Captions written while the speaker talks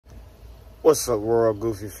What's up, World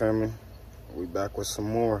Goofy family? We back with some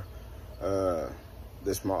more.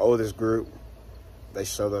 This is my oldest group. They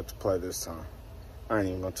showed up to play this time. I ain't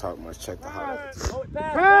even gonna talk much. Check the highlights.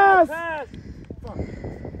 Pass! Pass!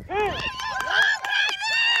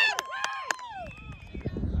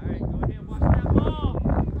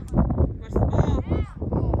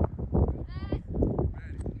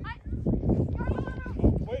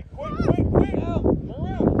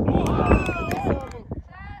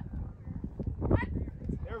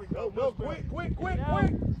 Quick!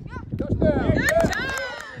 Touchdown!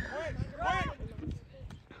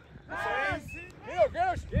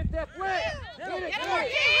 Get that flag! Get it!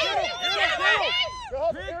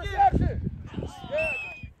 Interception!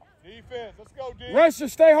 Defense, let's go, D. Rusher,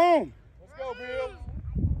 stay home. Let's go, Bill.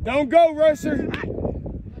 Don't go, Rusher.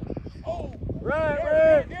 Oh,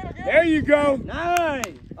 Right. There you go. Nice.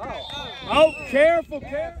 Oh, careful.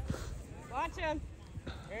 Watch him.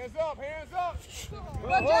 hands up.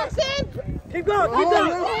 Go, Jackson. Keep going.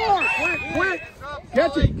 Quick.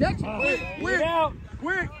 Catch it.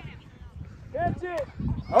 Quick. Catch it.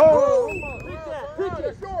 Oh. Pick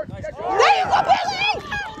it. There you go, Billy.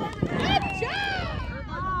 Good job.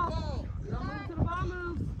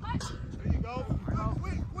 There you go.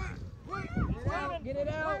 Quick. Get it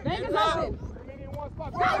out. Make it open.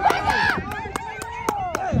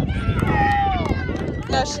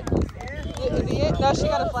 No, she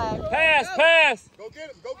got a flag. Pass. Go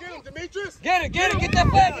get him, Demetrius. Get it. Get that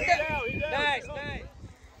flag. Nice.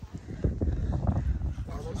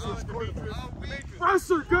 Demetrius.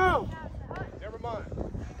 Rusher, go. Never mind.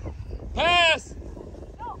 Pass.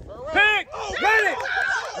 Pick. Get it.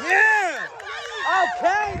 Yeah.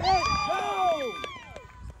 Okay, let's go.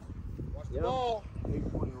 Watch the ball.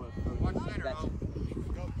 Watch the center.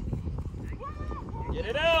 Get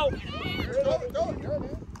it out. Go.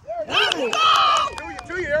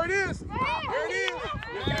 There it is.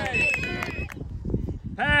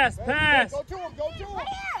 Pass. Go to him.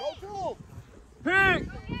 Pick.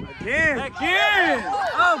 Again.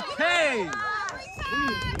 Okay.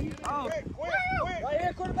 Quick. Right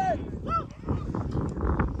here, quarterback.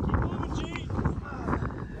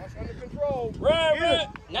 That's under control. Right.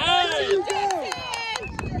 Nice.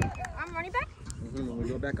 I'm running back. We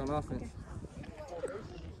go back on offense.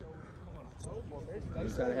 You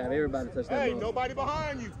just gotta have everybody touch that Hey, ball. nobody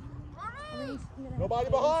behind you. Nobody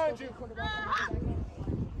behind you.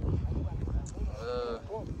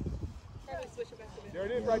 There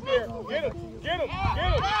it is right there. Get him. Get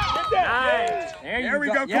that. Nice. There we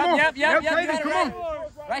go. Come on. Yep. Katie, come on.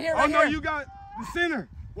 Right here. Oh, no, you got the center.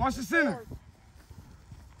 Watch the center.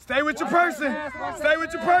 Stay with your person. Stay in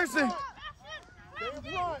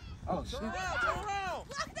front. Oh, shit.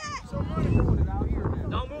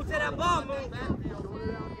 Don't move to that ball, move.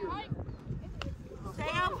 Stay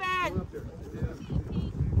open.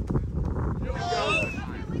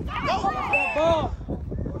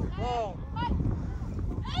 Ball.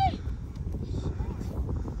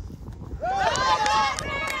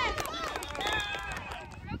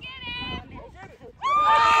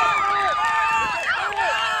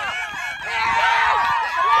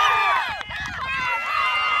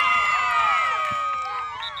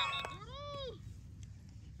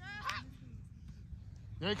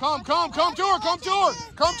 There,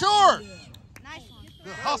 come to her. Nice.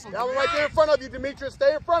 Good hustle. That one right there in front of you, Demetrius.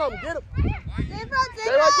 Stay in front of him. Get him.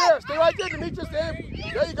 Stay right there, Demetrius. There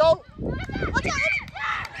you go.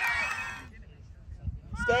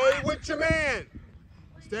 Stay with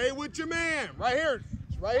your man. Right here.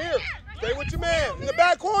 Stay with your man. In the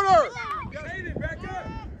back corner. Back up.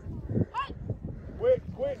 Quick.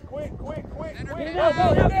 Get it out.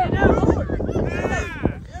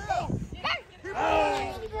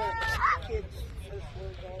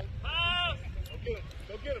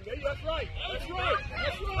 Go get him. That's right.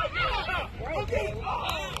 Go get him.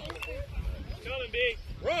 Tell him, B.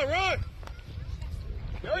 Run.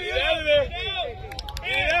 There he is. Get out of there.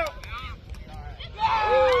 Get it out.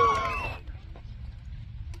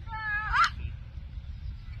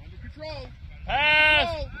 Under control.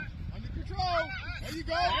 Pass. Under control. There you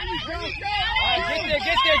go. All right,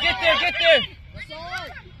 get there. That's all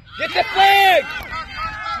right. Get the flag.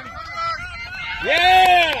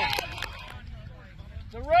 Yeah.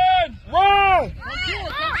 It's a run. Come to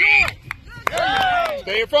it.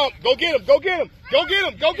 Stay in front. Go get him.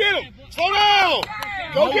 Slow down.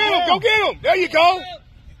 Go get him. There you go.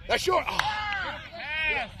 That's short. Oh.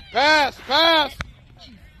 Pass.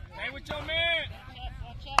 Stay with your man.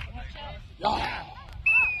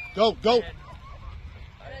 Go. Go,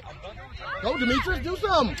 Demetrius. Do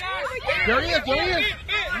something. There he is.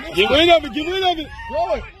 Get rid of it.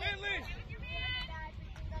 Throw it.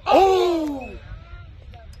 Oh!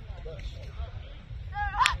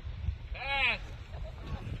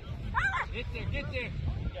 get there.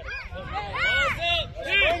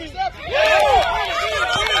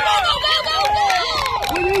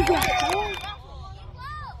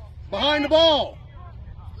 Behind the ball.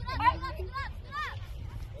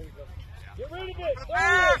 Get rid of it.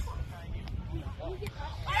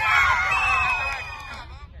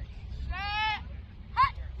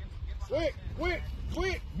 Quick, quick,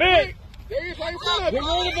 quick. Big. There you go. Get rid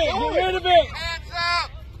of it. Get rid of it.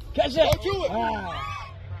 Catch it. Go to it.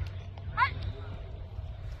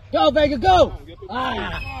 Go, Vega, go.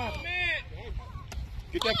 Ah.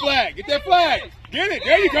 Get that flag. Get that flag. Get it.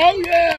 There you go. Yeah.